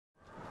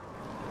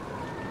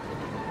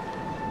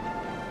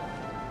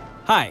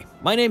Hi,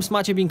 my name's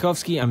Maciej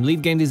Binkowski, I'm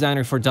lead game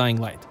designer for Dying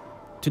Light.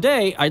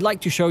 Today, I'd like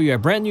to show you a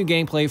brand new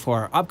gameplay for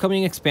our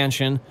upcoming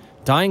expansion,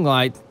 Dying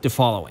Light: The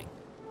Following.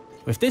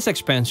 With this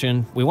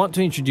expansion, we want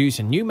to introduce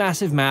a new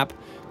massive map,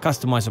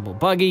 customizable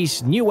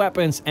buggies, new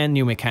weapons, and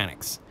new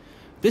mechanics.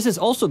 This is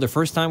also the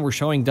first time we're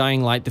showing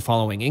Dying Light: The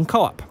Following in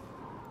co-op.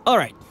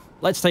 Alright,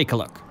 let's take a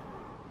look.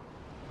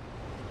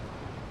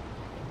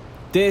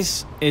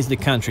 This is the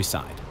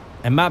countryside,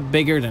 a map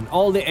bigger than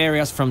all the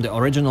areas from the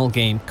original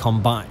game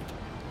combined.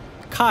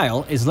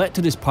 Kyle is led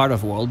to this part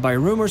of the world by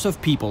rumors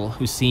of people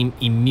who seem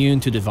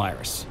immune to the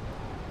virus.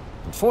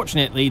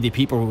 Unfortunately, the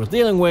people we're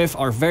dealing with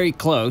are very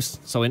close,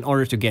 so in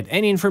order to get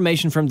any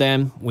information from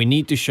them, we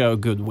need to show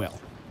goodwill.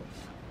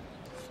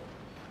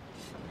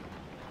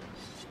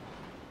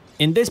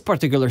 In this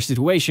particular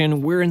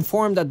situation, we're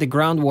informed that the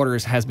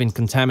groundwater has been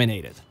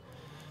contaminated.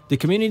 The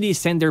community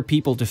sent their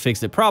people to fix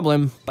the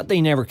problem, but they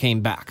never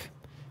came back.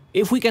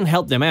 If we can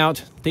help them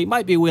out, they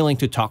might be willing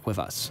to talk with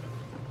us.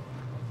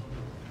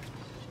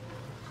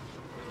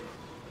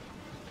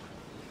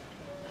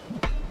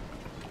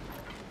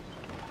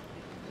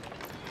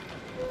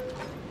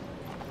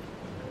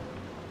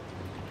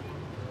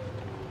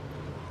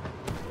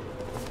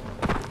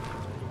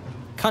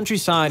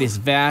 Countryside is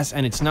vast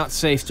and it's not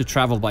safe to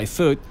travel by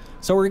foot,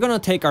 so we're gonna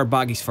take our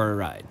buggies for a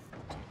ride.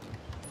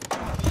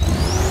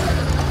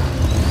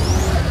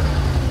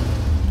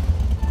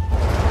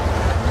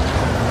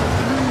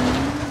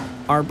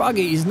 Our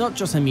buggy is not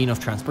just a means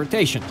of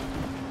transportation.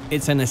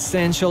 It's an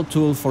essential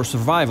tool for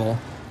survival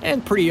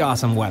and pretty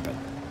awesome weapon.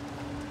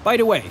 By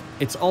the way,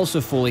 it's also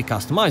fully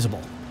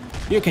customizable.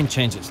 You can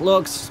change its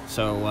looks,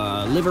 so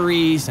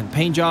liveries and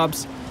paint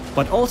jobs,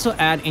 but also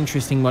add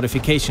interesting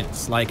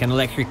modifications, like an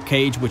electric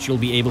cage which you'll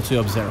be able to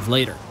observe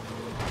later.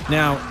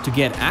 Now, to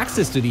get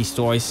access to these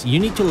toys, you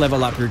need to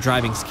level up your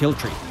driving skill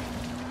tree.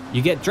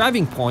 You get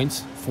driving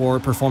points for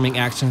performing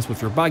actions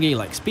with your buggy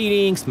like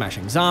speeding,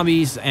 smashing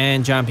zombies,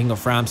 and jumping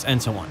off ramps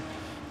and so on.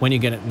 When you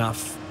get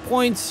enough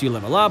points, you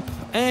level up,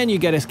 and you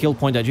get a skill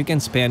point that you can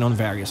spend on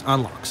various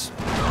unlocks.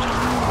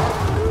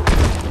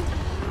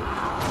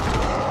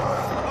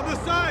 On the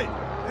side!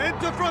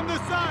 Enter from the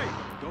side!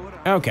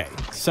 Okay,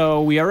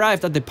 so we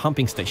arrived at the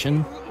pumping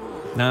station.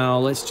 Now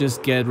let's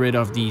just get rid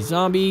of these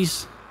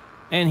zombies.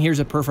 And here's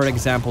a perfect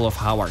example of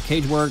how our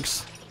cage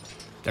works.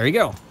 There you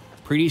go.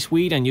 Pretty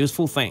sweet and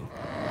useful thing.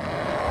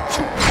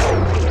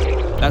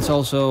 That's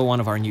also one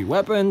of our new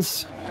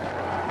weapons.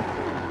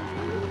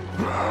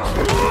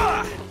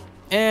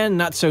 And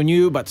not so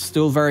new, but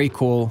still very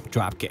cool,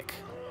 dropkick.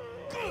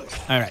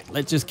 Alright,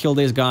 let's just kill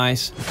these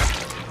guys.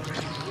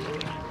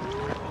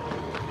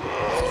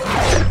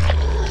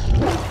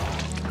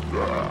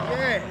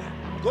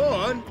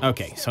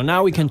 Okay, so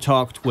now we can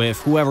talk with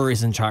whoever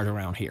is in charge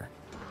around here.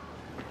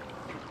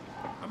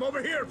 I'm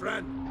over here,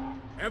 friend.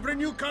 Every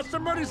new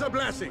customer is a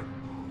blessing.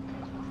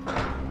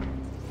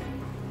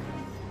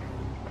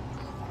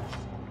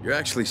 You're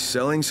actually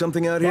selling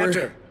something out here?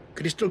 Water.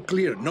 Crystal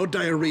clear, no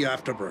diarrhea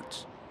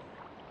afterwards.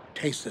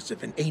 Tastes as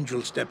if an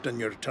angel stepped on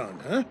your tongue,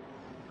 huh?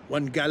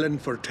 1 gallon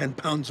for 10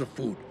 pounds of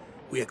food.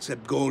 We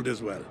accept gold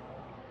as well.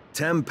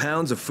 10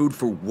 pounds of food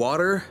for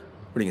water?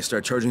 What, are you gonna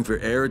start charging for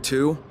air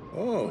too?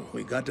 Oh,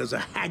 we got us a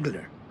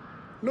haggler.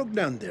 Look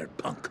down there,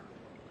 punk.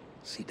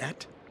 See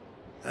that?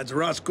 That's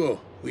Roscoe.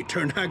 We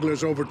turn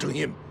hagglers over to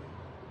him.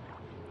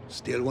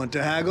 Still want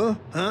to haggle,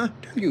 huh?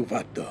 Tell you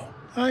what, though.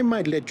 I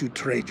might let you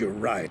trade your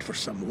ride for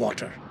some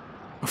water.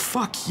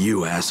 Fuck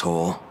you,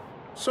 asshole.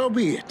 So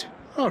be it.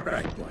 All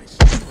right, boys.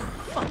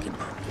 Fucking.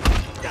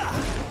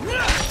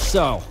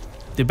 So,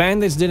 the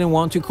bandits didn't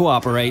want to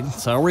cooperate,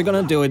 so we're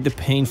gonna do it the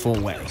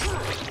painful way.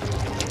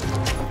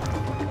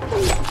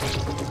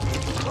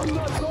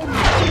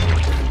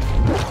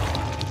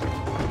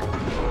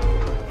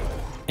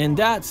 And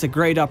that's a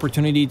great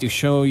opportunity to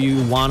show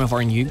you one of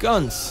our new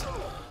guns.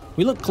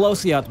 We looked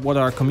closely at what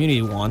our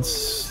community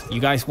wants.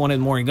 You guys wanted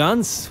more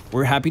guns?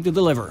 We're happy to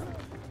deliver.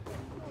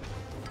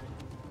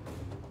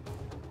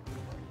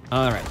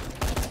 Alright,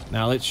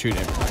 now let's shoot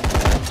everybody.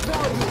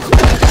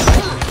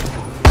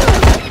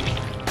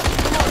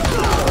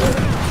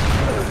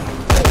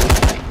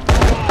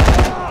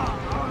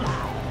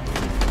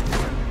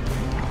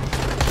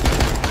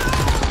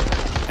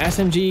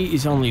 SMG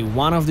is only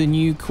one of the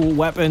new cool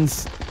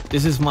weapons.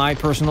 This is my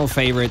personal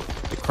favorite,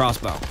 the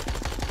crossbow.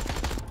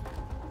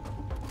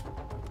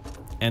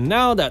 And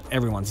now that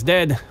everyone's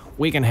dead,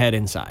 we can head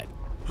inside.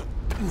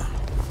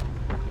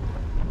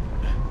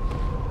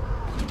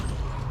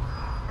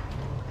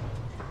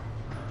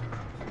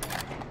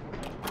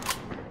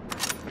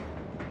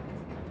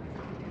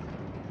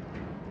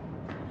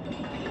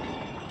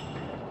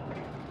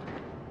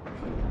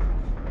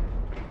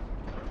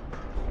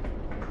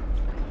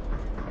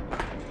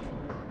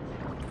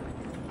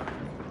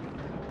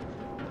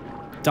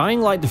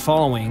 Dying Light: The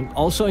Following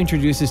also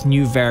introduces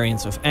new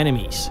variants of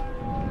enemies.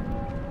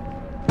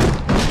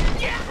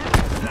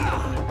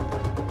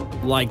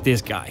 Like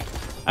this guy.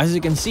 As you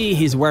can see,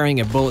 he's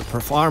wearing a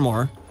bulletproof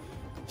armor,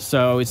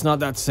 so it's not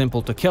that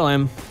simple to kill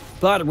him.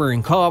 But we're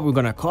in co-op, we're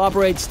gonna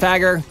cooperate,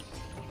 stagger,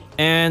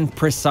 And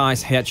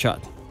precise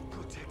headshot.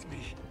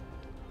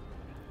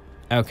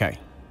 Okay.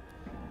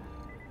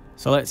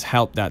 So let's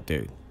help that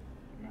dude.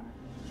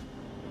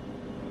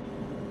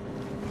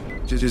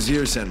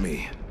 Jazir sent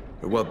me.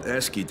 Well,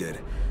 Eski did.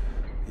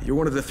 You're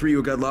one of the 3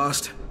 who got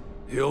lost?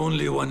 The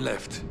only one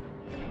left.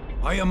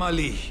 I am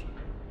Ali.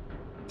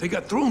 They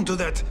got thrown to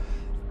that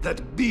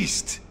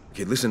beast.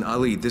 Okay, listen,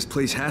 Ali, this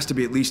place has to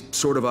be at least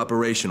sort of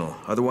operational.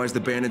 Otherwise the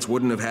bandits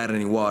wouldn't have had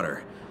any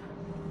water.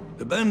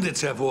 The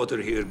bandits have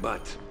water here,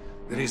 but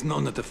there is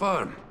none at the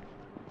farm.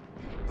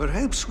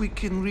 Perhaps we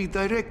can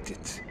redirect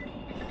it.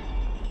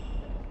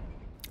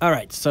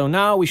 Alright, so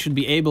now we should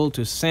be able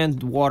to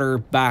send water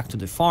back to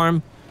the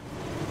farm.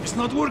 It's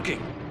not working.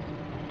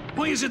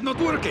 Why is it not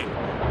working?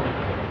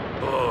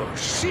 Oh,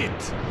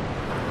 shit.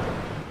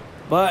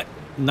 But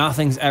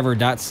nothing's ever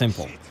that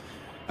simple.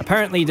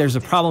 Apparently there's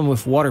a problem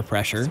with water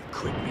pressure.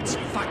 Equipment's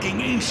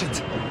fucking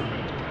ancient.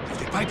 If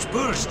the pipes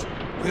burst,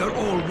 we are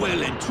all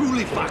well and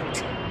truly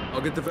fucked.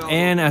 I'll get the valve.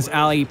 And as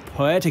Ali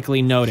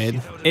poetically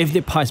noted, if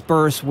the pipes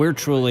burst, we're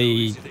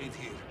truly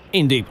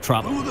in deep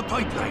trouble. Through the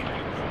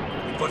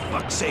pipeline. For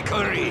fuck's sake,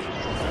 hurry.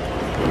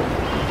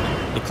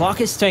 The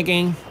clock is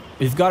ticking.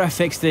 We've got to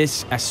fix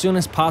this as soon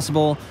as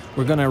possible.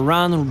 We're gonna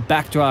run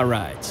back to our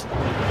rides.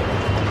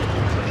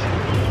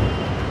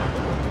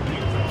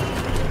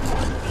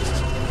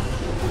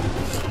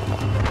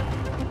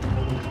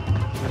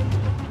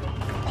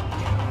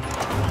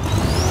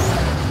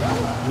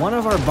 One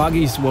of our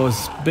buggies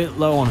was a bit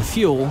low on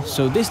fuel,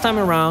 so this time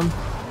around,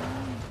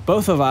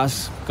 both of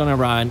us gonna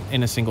ride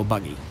in a single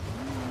buggy.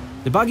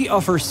 The buggy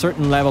offers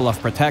certain level of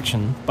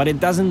protection, but it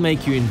doesn't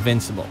make you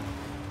invincible.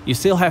 You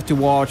still have to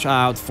watch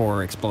out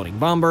for exploding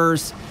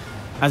bombers.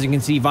 As you can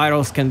see,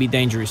 vitals can be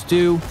dangerous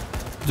too.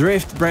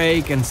 Drift,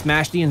 brake, and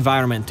smash the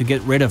environment to get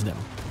rid of them.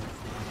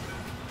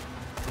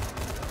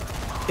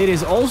 It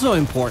is also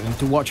important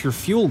to watch your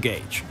fuel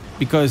gauge,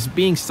 because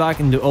being stuck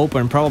in the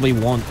open probably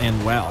won't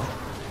end well.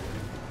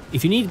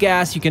 If you need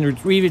gas, you can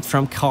retrieve it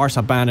from cars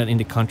abandoned in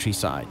the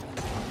countryside.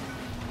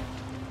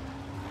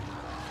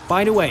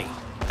 By the way,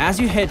 as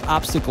you hit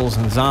obstacles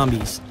and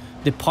zombies,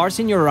 the parts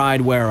in your ride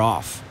wear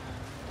off.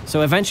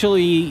 So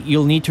eventually,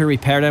 you'll need to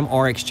repair them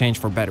or exchange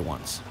for better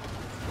ones.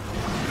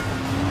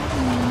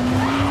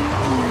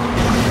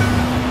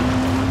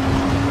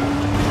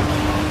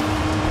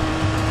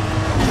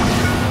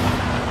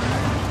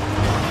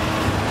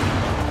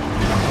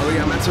 Ali,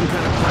 I'm at some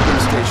kind of pumping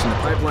station. The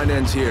pipeline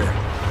ends here.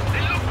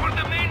 Then look for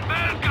the main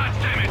bell,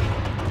 goddammit!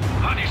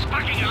 Honey's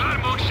fucking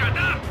alarm won't shut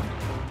up!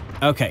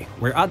 Okay,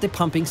 we're at the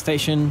pumping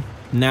station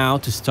now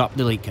to stop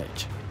the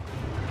leakage.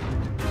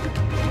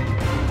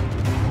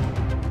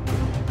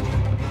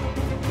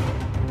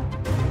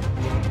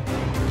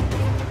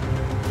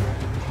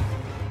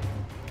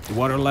 The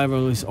water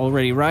level is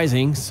already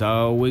rising,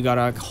 so we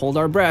gotta hold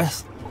our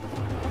breath.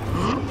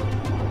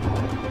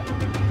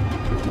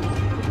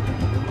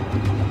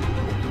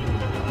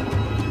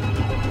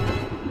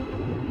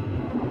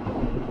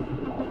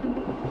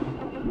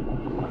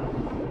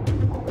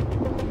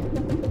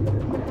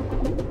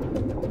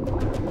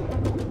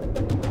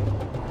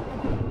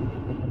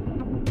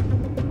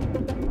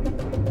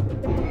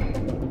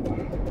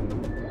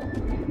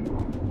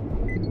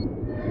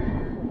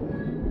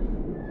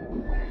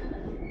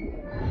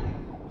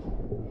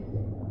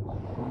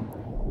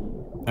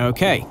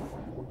 Okay,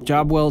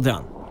 job well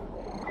done.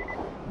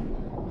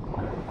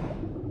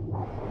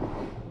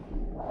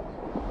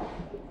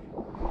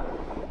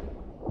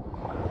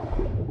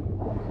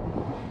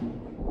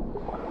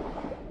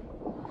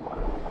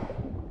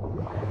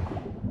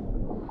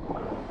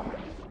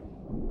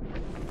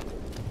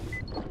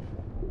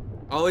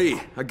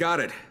 Ali, I got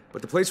it.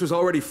 But the place was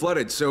already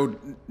flooded, so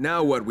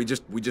now what? We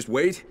just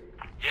wait?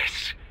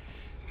 Yes.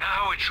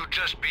 Now it should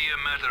just be a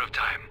matter of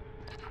time.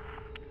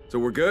 So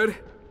we're good?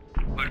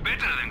 We're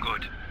better than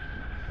good.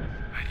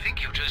 I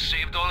think you just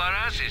saved all our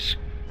asses.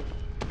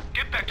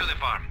 Get back to the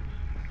farm.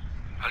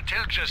 I'll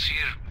tell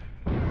Jasir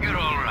you're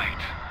all right.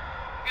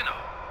 You know,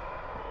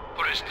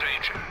 for a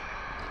stranger.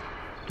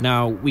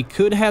 Now, we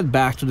could head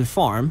back to the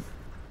farm,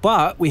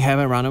 but we have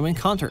a random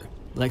encounter.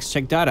 Let's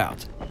check that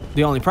out.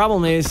 The only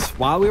problem is,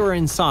 while we were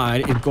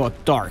inside, it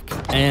got dark.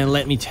 And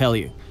let me tell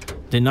you,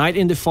 the night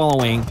in the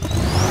following,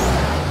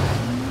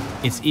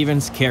 it's even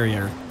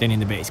scarier than in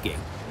the base game.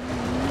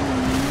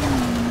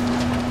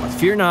 But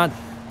fear not,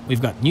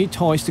 we've got new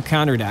toys to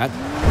counter that.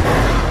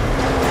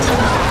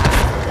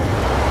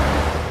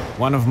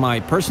 One of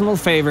my personal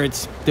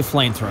favorites, the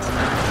flamethrower.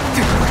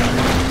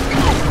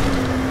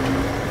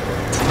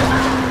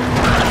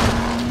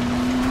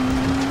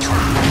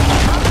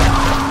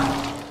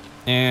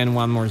 And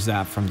one more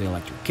zap from the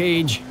electric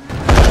cage.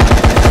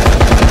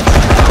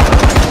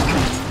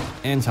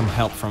 And some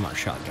help from our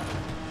shotgun.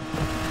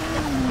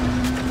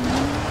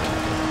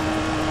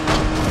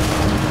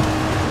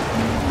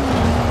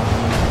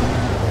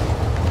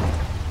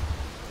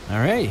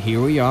 Alright,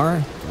 here we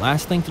are. The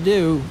last thing to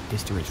do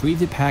is to retrieve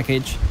the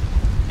package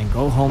and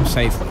go home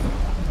safely.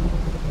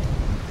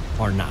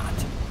 Or not.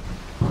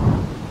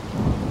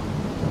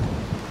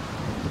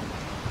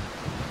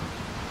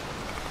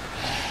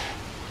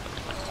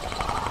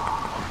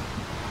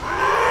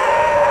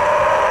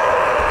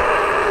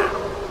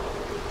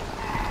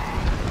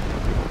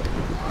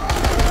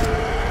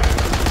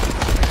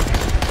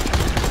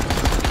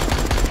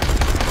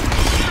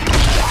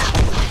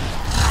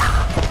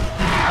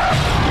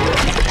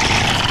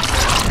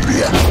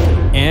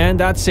 And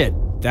that's it.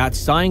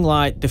 That's Dying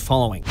Light: The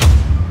Following.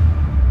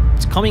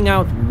 It's coming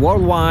out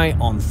worldwide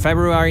on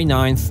February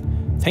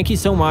 9th. Thank you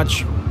so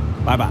much.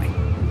 Bye bye.